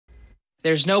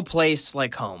There's no place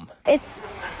like home. It's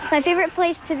my favorite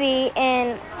place to be,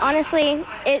 and honestly,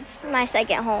 it's my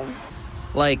second home.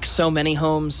 Like so many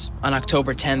homes, on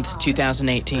October 10th,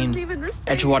 2018,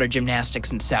 Edgewater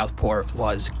Gymnastics in Southport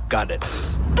was gutted.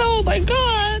 Oh my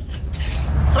God!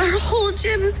 Our whole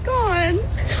gym is gone.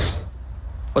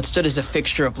 What stood as a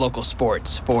fixture of local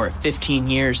sports for 15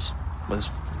 years was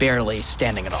barely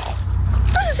standing at all.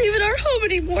 This isn't even our home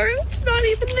anymore. It's not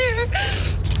even there.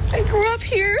 I grew up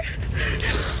here.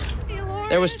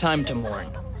 There was time to mourn.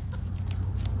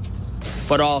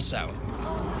 But also,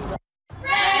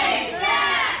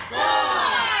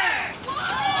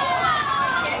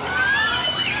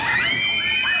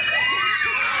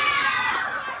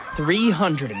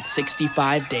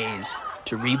 365 days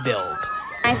to rebuild.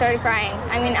 I started crying.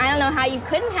 I don't know how you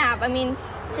couldn't have.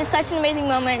 Just such an amazing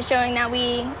moment showing that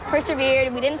we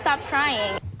persevered, we didn't stop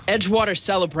trying. Edgewater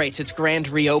celebrates its grand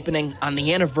reopening on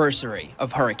the anniversary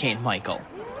of Hurricane Michael.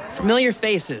 Familiar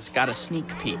faces got a sneak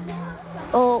peek.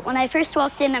 Well, when I first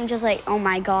walked in, I'm just like, oh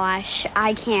my gosh,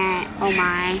 I can't, oh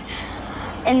my.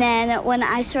 And then when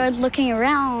I started looking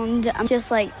around, I'm just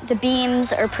like, the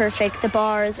beams are perfect, the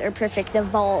bars are perfect, the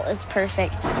vault is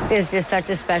perfect. It's just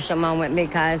such a special moment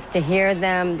because to hear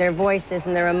them, their voices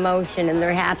and their emotion and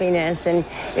their happiness, and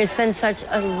it's been such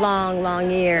a long, long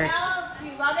year. Do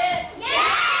you love it?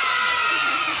 Yeah!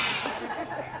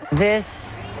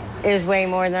 This is way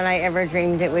more than I ever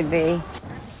dreamed it would be.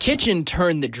 Kitchen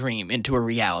turned the dream into a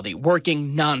reality,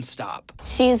 working nonstop.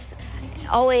 She's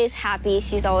always happy.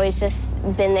 She's always just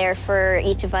been there for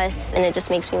each of us, and it just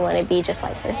makes me want to be just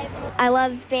like her. I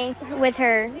love being with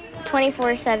her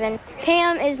 24/7.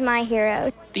 Pam is my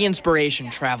hero. The inspiration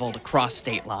traveled across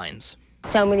state lines.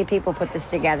 So many people put this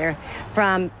together,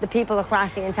 from the people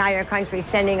across the entire country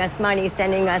sending us money,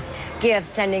 sending us gifts,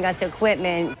 sending us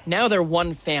equipment. Now they're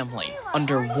one family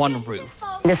under one roof.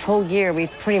 This whole year, we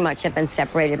pretty much have been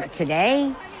separated, but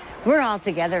today, we're all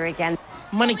together again.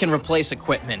 Money can replace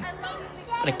equipment,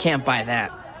 but it can't buy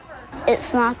that.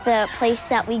 It's not the place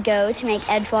that we go to make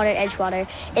Edgewater Edgewater.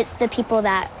 It's the people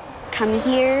that come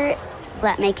here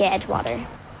that make it Edgewater.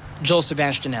 Joel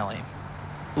Sebastianelli,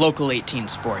 Local 18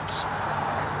 Sports.